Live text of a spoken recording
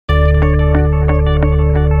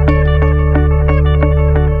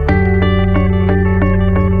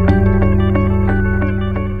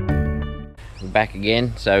back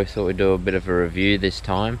again, so we thought we'd do a bit of a review this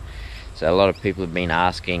time. So a lot of people have been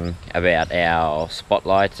asking about our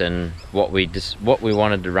spotlights and what we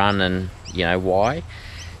wanted to run, and you know why.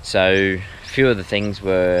 So a few of the things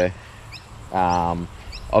were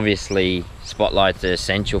obviously spotlights are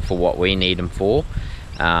essential for what we need them for.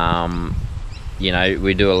 You know,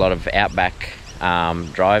 we do a lot of outback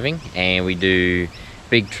driving, and we do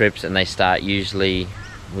big trips, and they start usually,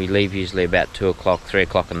 we leave usually about 2 o'clock, 3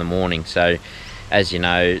 o'clock in the morning. So as you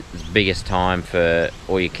know, it's the biggest time for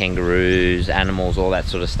all your kangaroos, animals, all that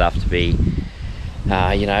sort of stuff to be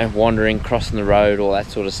you know, wandering, crossing the road, all that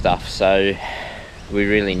sort of stuff. So we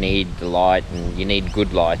really need the light, and you need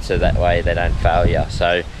good light so that way they don't fail you.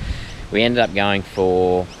 So we ended up going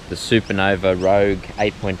for the Supernova Rogue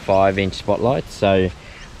 8.5 inch spotlights. So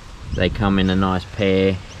they come in a nice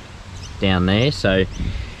pair down there, so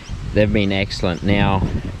they've been excellent. Now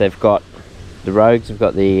they've got, the Rogues have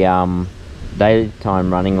got the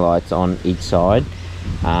daytime running lights on each side,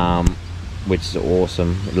 which is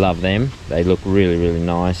awesome. Love them, they look really, really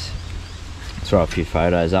nice. Throw a few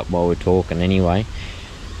photos up while we're talking anyway.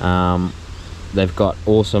 They've got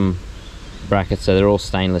awesome brackets, so they're all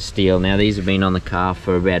stainless steel. Now these have been on the car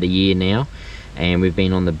for about a year now, and we've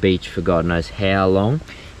been on the beach for God knows how long,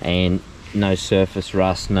 and no surface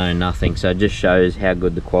rust, no nothing. So it just shows how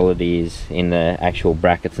good the quality is in the actual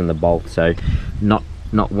brackets and the bolt. So not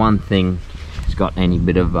one thing has got any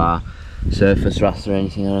bit of surface rust or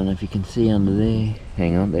anything. I don't know if you can see under there.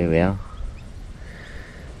 Hang on, there we are,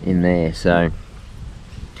 in there. So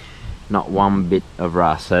not one bit of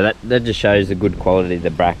rust. So that just shows the good quality of the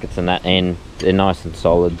brackets and that, and they're nice and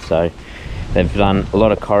solid. So they've done a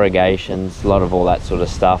lot of corrugations, a lot of all that sort of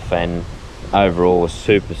stuff, and overall was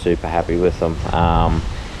super happy with them.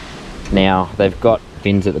 Now they've got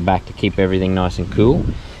fins at the back to keep everything nice and cool,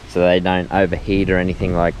 so they don't overheat or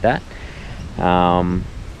anything like that. On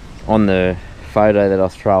the photo that I'll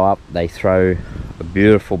throw up, they throw a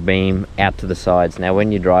beautiful beam out to the sides. Now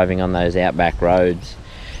when you're driving on those outback roads,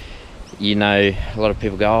 you know, a lot of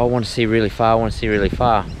people go, oh, I want to see really far, I want to see really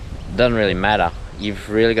far. It doesn't really matter. You've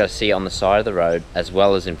really got to see on the side of the road as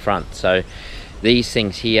well as in front. So these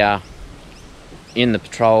things here, in the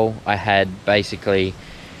patrol, I had basically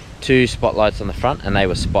 2 spotlights on the front, and they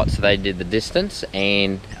were spots, so they did the distance,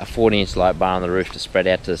 and a 40-inch light bar on the roof to spread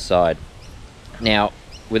out to the side. Now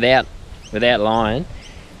without lying,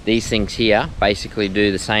 these things here basically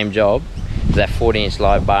do the same job as that 40-inch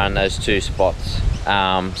light bar and those 2 spots.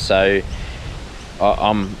 So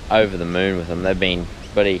I'm over the moon with them. They've been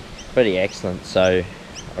pretty excellent. So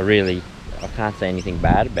I can't say anything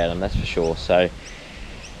bad about them, that's for sure. So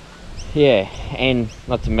yeah, and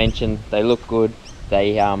not to mention they look good.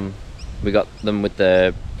 They we got them with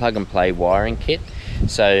the plug and play wiring kit,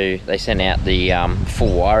 so they sent out the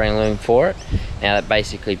full wiring loom for it. Now that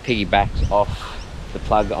basically piggybacks off the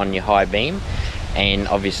plug on your high beam, and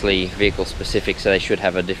obviously vehicle specific, so they should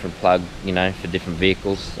have a different plug, you know, for different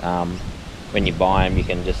vehicles. When you buy them, you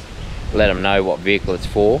can just let them know what vehicle it's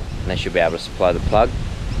for, and they should be able to supply the plug.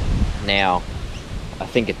 Now I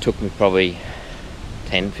think it took me probably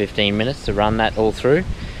 10-15 minutes to run that all through,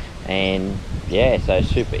 and yeah, so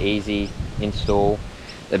super easy install.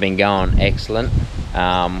 They've been going excellent.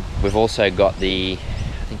 We've also got the,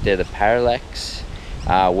 I think they're the Parallax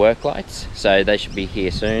work lights, so they should be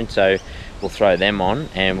here soon. So we'll throw them on,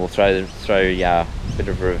 and we'll throw a bit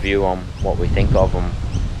of a review on what we think of them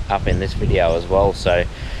up in this video as well. So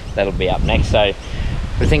that'll be up next. So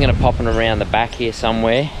we're thinking of popping around the back here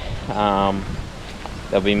somewhere.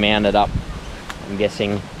 They'll be mounted up, I'm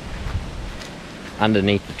guessing,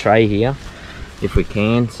 underneath the tray here if we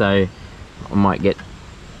can. So I might get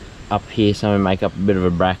up here somewhere, make up a bit of a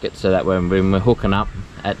bracket, so that when we're hooking up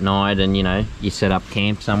at night and you know you set up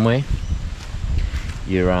camp somewhere,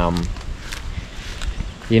 you're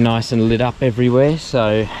nice and lit up everywhere.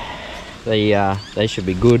 So they should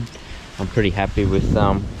be good. I'm pretty happy with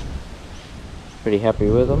them.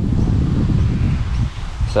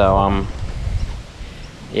 So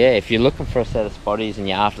yeah, if you're looking for a set of spotties and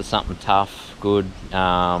you're after something tough, good,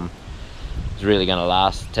 it's really going to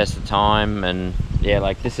last test of time. And yeah,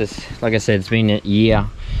 like this is, like I said, it's been a year,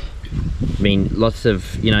 been lots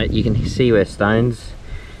of, you know, you can see where stones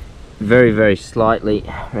very slightly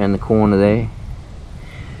around the corner there,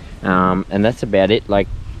 and that's about it. Like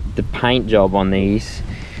the paint job on these,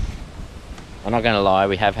 I'm not going to lie,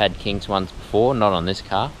 we have had King's ones before, not on this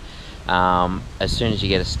car. As soon as you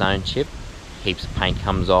get a stone chip, heaps of paint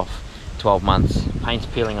comes off. 12 months, paint's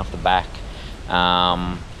peeling off the back.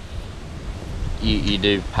 You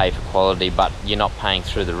do pay for quality, but you're not paying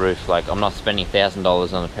through the roof. Like, I'm not spending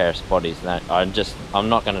 $1,000 on a pair of spotties. No, I'm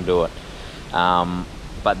not going to do it.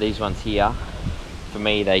 But these ones here, for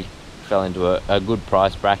me, they fell into a good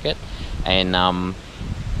price bracket, and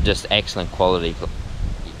just excellent quality.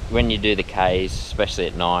 When you do the Ks, especially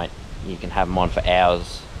at night, you can have them on for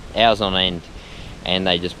hours on end, and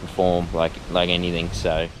they just perform like anything.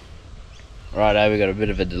 So righto, we got a bit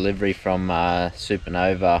of a delivery from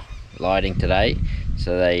Supernova Lighting today.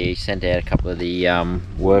 So they sent out a couple of the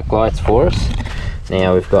work lights for us.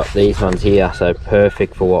 Now we've got these ones here, so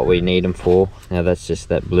perfect for what we need them for. Now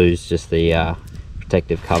that blue's just the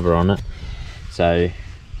protective cover on it. So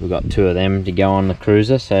we've got 2 of them to go on the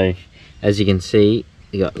cruiser. So as you can see,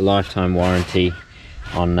 you got lifetime warranty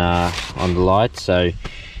on the lights, so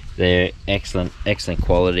they're excellent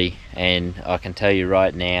quality. And I can tell you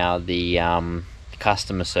right now, the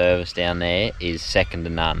customer service down there is second to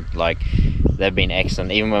none. Like, they've been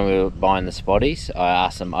excellent. Even when we were buying the spotties, I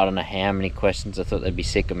asked them, I don't know how many questions. I thought they'd be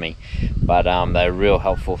sick of me, but they were real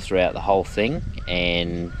helpful throughout the whole thing.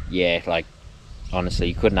 And yeah, like, honestly,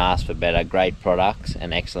 you couldn't ask for better. Great products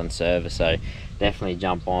and excellent service. So definitely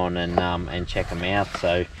jump on and check them out.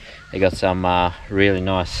 So they got some really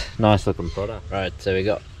nice looking product. Right, so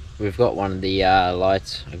we've got one of the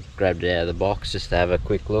lights. I grabbed it out of the box just to have a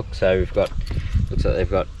quick look. So looks like they've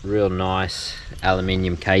got real nice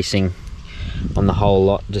aluminium casing on the whole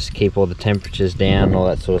lot, just to keep all the temperatures down, all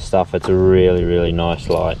that sort of stuff. It's a really nice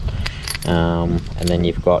light. And then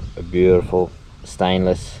you've got a beautiful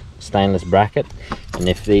stainless bracket, and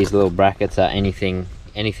if these little brackets are anything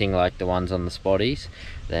like the ones on the spotties,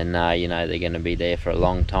 then you know they're going to be there for a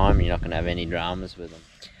long time. You're not going to have any dramas with them.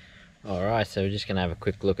 Alright, so we're just going to have a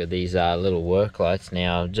quick look at these little work lights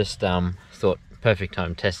now. Just thought perfect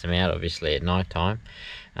time to test them out, obviously at night time.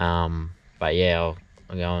 But yeah,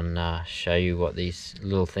 I'll go and show you what these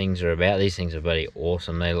little things are about. These things are bloody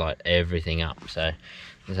awesome. They light everything up. So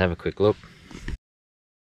let's have a quick look.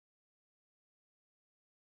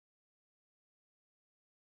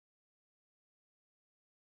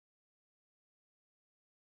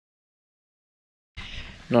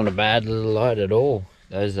 Not a bad little light at all.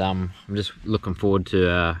 Those I'm just looking forward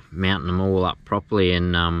to mounting them all up properly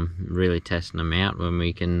and really testing them out when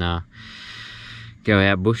we can go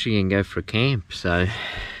out bushing and go for a camp. So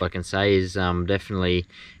all I can say is definitely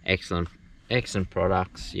excellent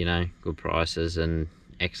products, you know, good prices and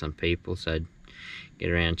excellent people. So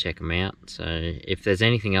get around, check them out. So if there's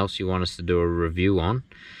anything else you want us to do a review on,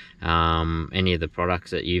 any of the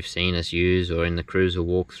products that you've seen us use, or in the cruiser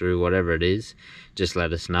walkthrough, whatever it is, just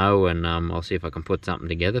let us know, and I'll see if I can put something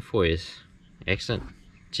together for you. Excellent.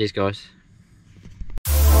 Cheers guys.